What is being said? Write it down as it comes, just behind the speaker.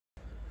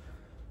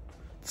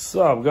What's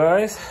up,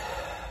 guys?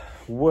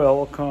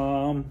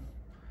 Welcome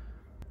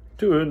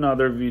to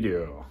another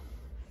video.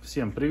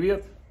 Всем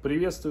привет,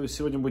 приветствую.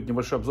 Сегодня будет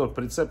небольшой обзор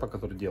прицепа,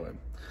 который делаем.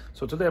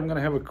 So today I'm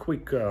gonna have a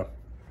quick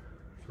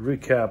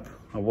recap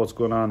of what's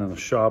going on in the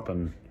shop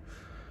and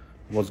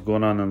what's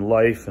going on in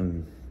life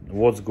and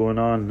what's going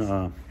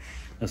on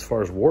as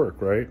far as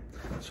work, right?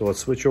 So let's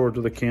switch over to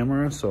the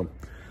camera. So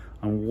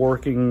I'm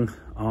working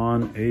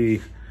on a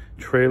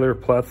trailer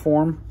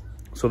platform.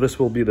 So this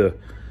will be the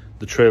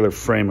trailer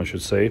frame, I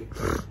should say.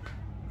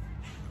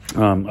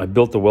 I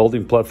built the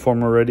welding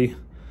platform already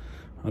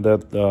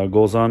that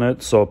goes on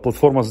it. So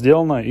платформа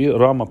сделана и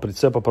рама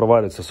прицепа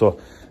проварится. So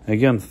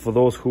again, for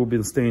those who've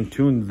been staying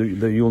tuned,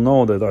 you'll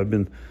know that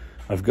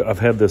I've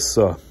had this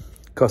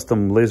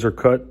custom laser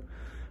cut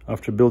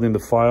after building the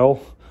file.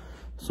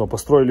 So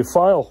построили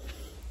файл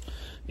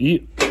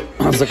и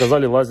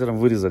заказали лазером,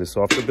 вырезали.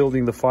 So after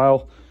building the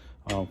file,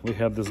 we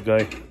had this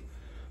guy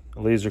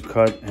laser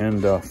cut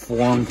and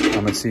formed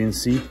on a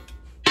CNC.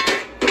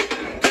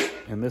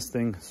 And this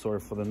thing, sorry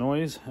for the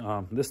noise,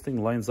 this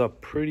thing lines up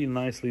pretty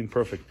nicely and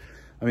perfect.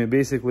 I mean,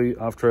 basically,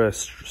 after I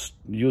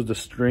used the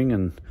string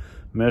and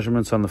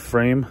measurements on the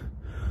frame,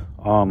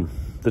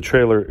 the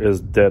trailer is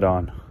dead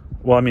on.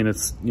 Well, I mean,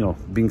 it's, you know,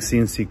 being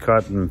CNC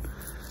cut and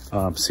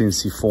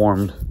CNC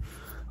formed.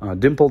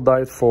 Dimple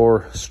diet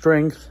for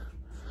strength,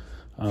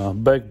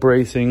 back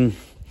bracing.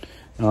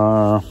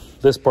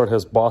 This part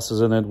has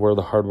bosses in it where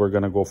the hardware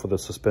gonna go for the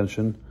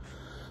suspension.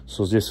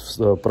 So здесь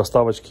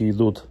проставочки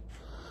идут.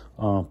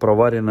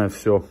 Проварено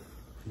все.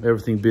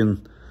 Everything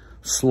been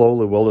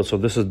slowly welded. So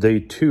this is day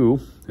 2.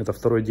 Это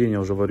второй день я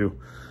уже варю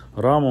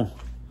раму.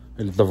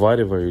 Или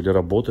довариваю, или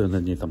работаю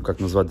над ней. Там как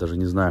назвать, даже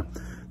не знаю.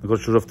 Ну,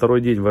 короче, уже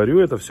второй день варю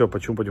это все.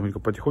 Почему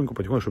потихоньку,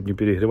 чтобы не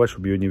перегревать,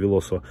 чтобы ее не вело.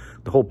 So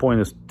the whole point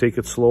is take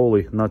it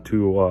slowly, not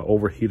to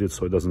overheat it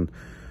so it doesn't,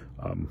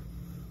 I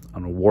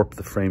don't know, warp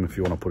the frame, if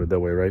you want to put it that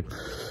way, right?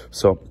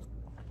 So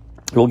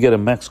you'll get a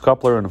max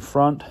coupler in the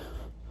front.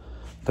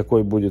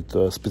 Такой будет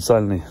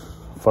специальный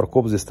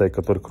фаркоп здесь стоит,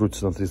 который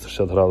крутится на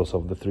 360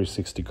 градусов, the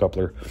 360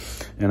 coupler,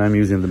 and I'm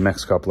using the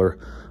max coupler.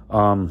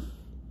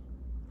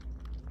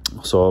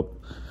 So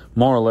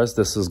more or less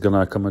this is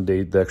gonna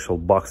accommodate the actual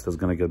box that's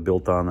gonna get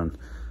built on, and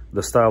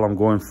the style I'm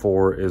going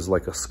for is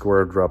like a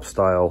square drop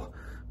style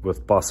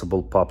with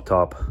possible pop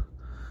top.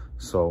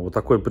 So вот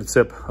такой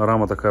прицеп,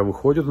 рама такая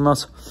выходит у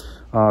нас.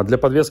 Для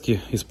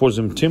подвески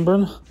используем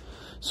Timbren.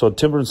 So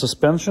Timbren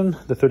suspension,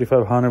 the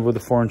 3500 with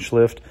the 4-inch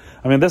lift.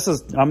 I mean,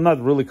 I'm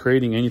not really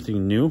creating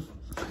anything new.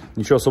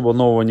 Ничего особо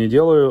нового не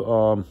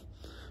делаю,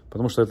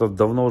 потому что это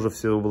давно уже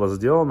все было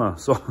сделано.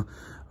 So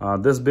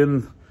this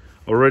been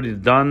already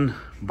done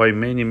by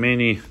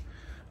many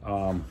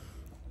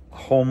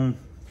home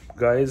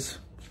guys.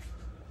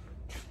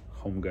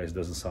 Home guys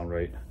doesn't sound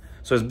right.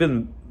 So it's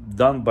been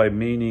done by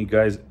many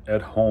guys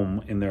at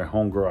home in their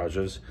home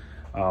garages,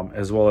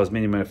 as well as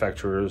many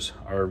manufacturers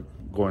are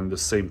going the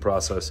same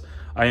process.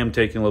 I am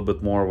taking a little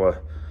bit more of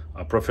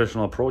a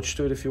professional approach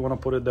to it, if you want to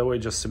put it that way.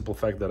 Just simple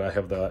fact that I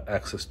have the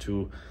access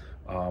to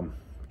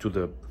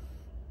the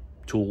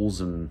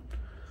tools and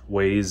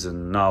ways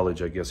and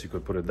knowledge, I guess you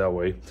could put it that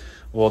way.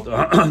 Вот,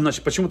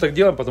 значит, почему так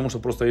делаем? Потому что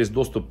просто есть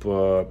доступ,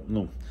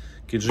 ну,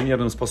 к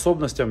инженерным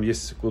способностям,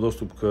 есть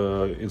доступ к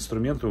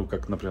инструменту,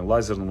 как, например,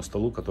 лазерному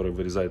столу, который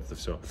вырезает это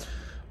все.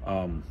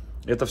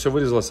 Это все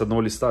вырезалось с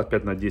одного листа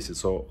 5х10.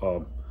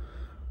 So,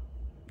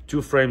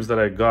 2 frames that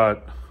I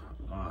got,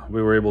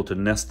 we were able to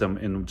nest them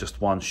in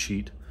just one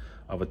sheet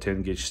of a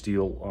 10-gauge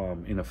steel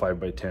in a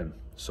 5x10.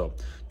 So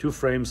 2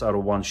 frames out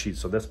of 1 sheet.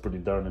 So that's pretty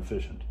darn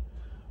efficient.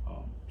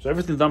 So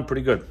everything's done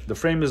pretty good. The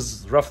frame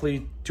is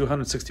roughly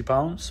 260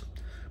 pounds.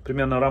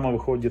 Примерно рама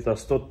выходит где-то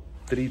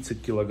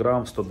 130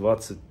 килограмм,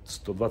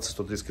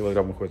 120-130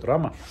 килограмм выходит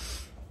рама.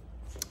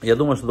 Я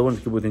думаю, что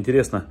довольно-таки будет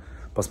интересно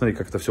посмотреть,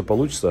 как это все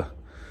получится.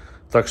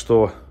 Так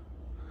что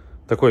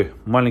такой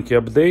маленький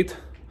апдейт.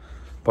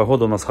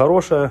 Погода у нас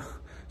хорошая.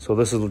 So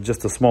this is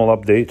just a small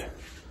update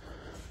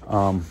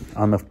on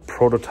the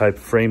prototype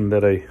frame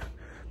that I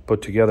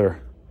put together.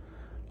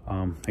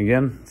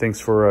 Again, thanks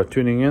for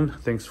tuning in.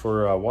 Thanks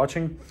for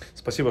watching.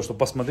 Спасибо, что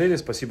посмотрели.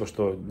 Спасибо,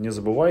 что не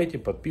забывайте,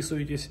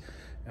 подписывайтесь.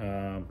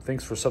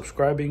 Thanks for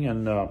subscribing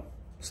and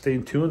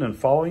staying tuned and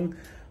following.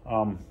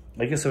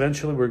 I guess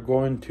eventually we're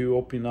going to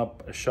open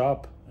up a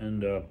shop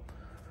and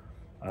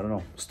I don't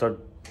know, start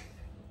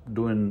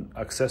doing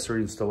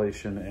accessory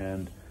installation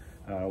and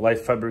light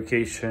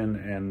fabrication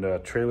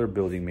and trailer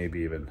building, maybe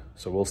even.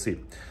 So we'll see.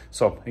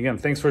 So again,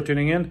 thanks for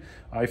tuning in.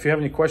 If you have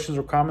any questions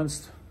or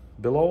comments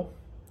below,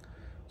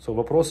 so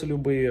вопросы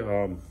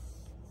любые,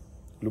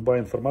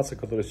 любая информация,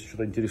 которая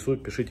что-то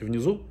интересует, пишите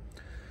внизу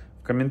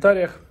в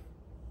комментариях.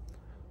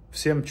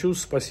 Всем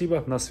чус,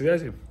 спасибо, на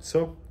связи.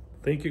 So,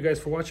 thank you guys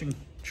for watching.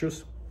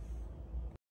 Чус.